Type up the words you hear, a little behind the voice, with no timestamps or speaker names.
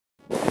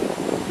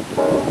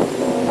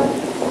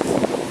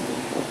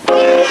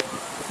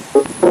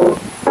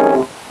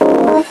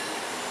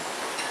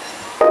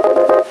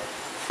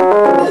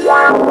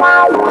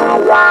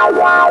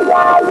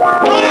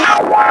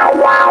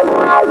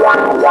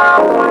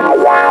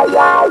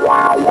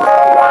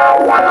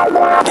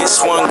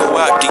This one go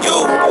out to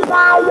you.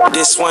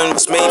 This one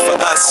was made for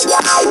us.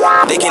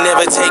 They can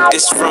never take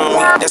this from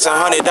me. That's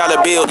 $100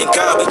 bill in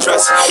God we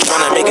trust.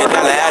 Tryna make $1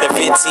 out of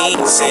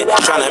 15 cents.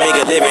 Tryna make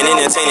a living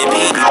entertaining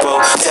people.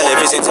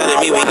 Television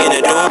telling me we in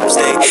a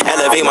doomsday.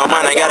 Elevate my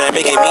mind, I gotta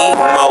make it me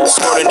more.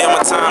 Scrolling down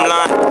my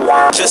timeline,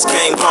 just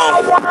came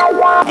home.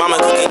 Mama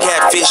cooking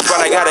catfish,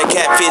 but I got a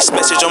catfish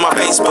message on my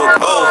Facebook.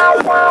 Oh,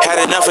 had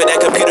enough of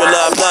that computer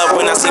love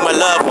when I see my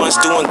loved ones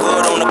doing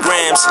good on the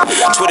grams.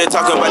 Twitter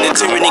talking about the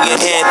tyranny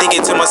in hand.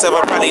 Thinking to myself,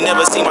 I probably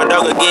never see my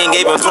dog again.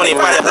 Gave him 25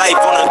 to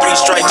life on a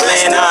 3-strike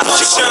plan.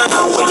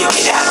 When you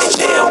get out of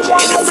jail,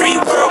 in a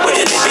free world where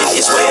the living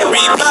is well.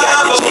 We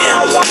got the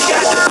jam, we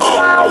got the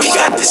pump, we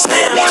got the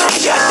slam, we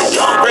got the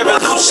dump.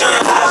 Revolution,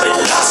 high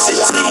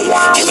velocity.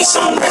 Give me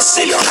some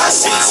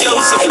reciprocity.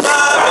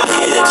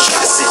 Survival,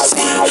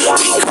 atrocity.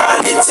 We call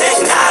it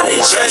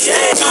technology.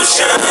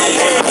 Institution.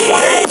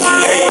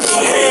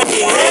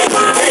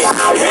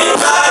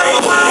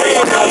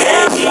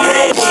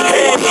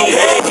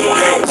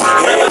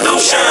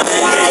 Revolution.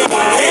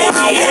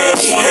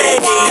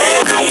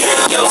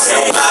 Yo,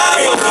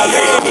 survival.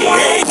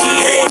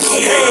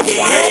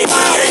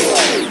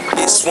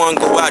 This one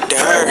go out to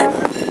her.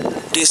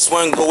 This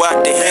one go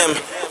out to him.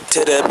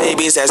 To the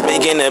babies that's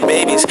making the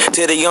babies.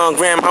 To the young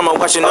grandmama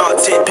watching all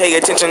tip. Pay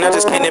attention, I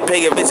just came to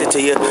pay a visit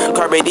to you.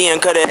 Carpe diem,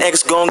 cut an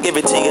X, gon' give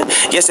it to you.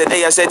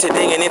 Yesterday I said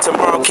today and then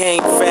tomorrow came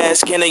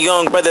fast. Can a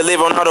young brother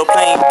live on auto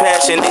plane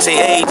passion? They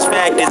say age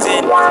factors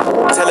in.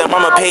 Tell him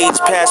I'm a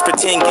page pass,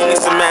 pretend, give me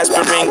some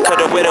aspirin.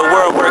 Cut away the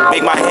world work,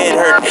 make my head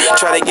hurt.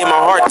 Try to get my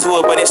heart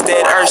to it, but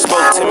instead Earth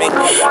spoke to me.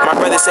 My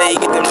brother say he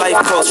get them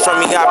life quotes from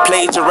me. I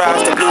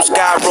plagiarized the blue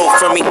sky wrote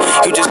for me.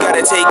 You just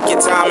gotta take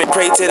your time and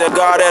pray to the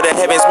God of the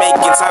heavens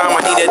making time. I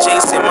need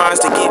adjacent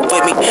minds to get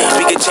with me.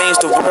 We can change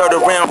the world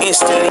around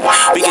instantly.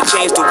 We can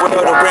change the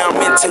world around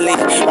mentally.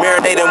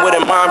 Marinating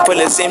with a mind full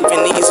of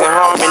symphonies and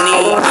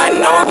harmony. I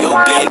know you've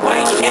been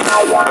waiting.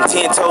 I'm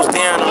 10 toes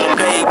down on the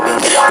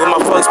pavement. With my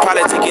folks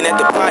politicking at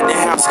the partner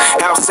house.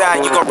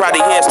 Outside, you gon'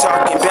 probably hear us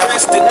talking about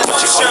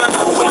institution.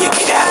 When you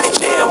get out of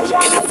jail,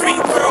 in a free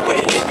world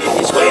where living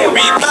is well.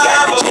 We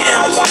got the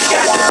jam, we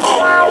got the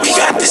pump, we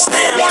got the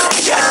slam, we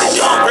got the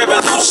dump.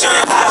 Revolution,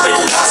 high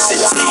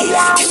velocity.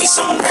 Give me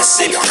some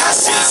reciprocity.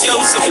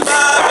 Yo,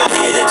 survival,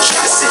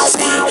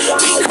 atrocity.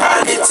 We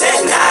call it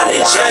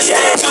technology.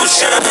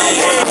 Institution.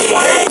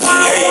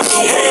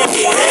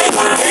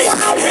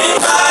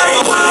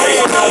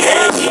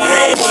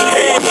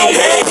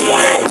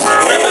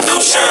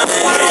 Revolution.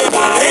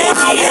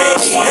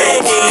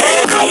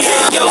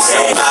 Yo,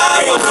 survival.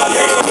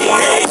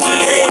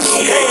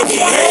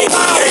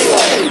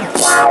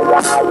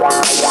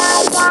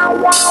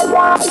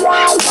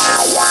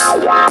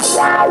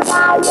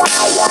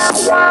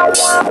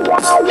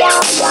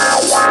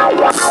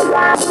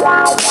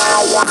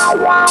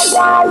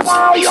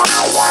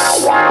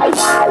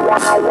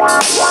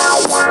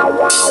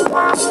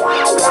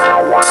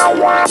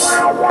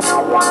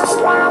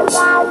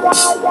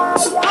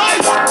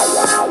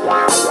 Yeah.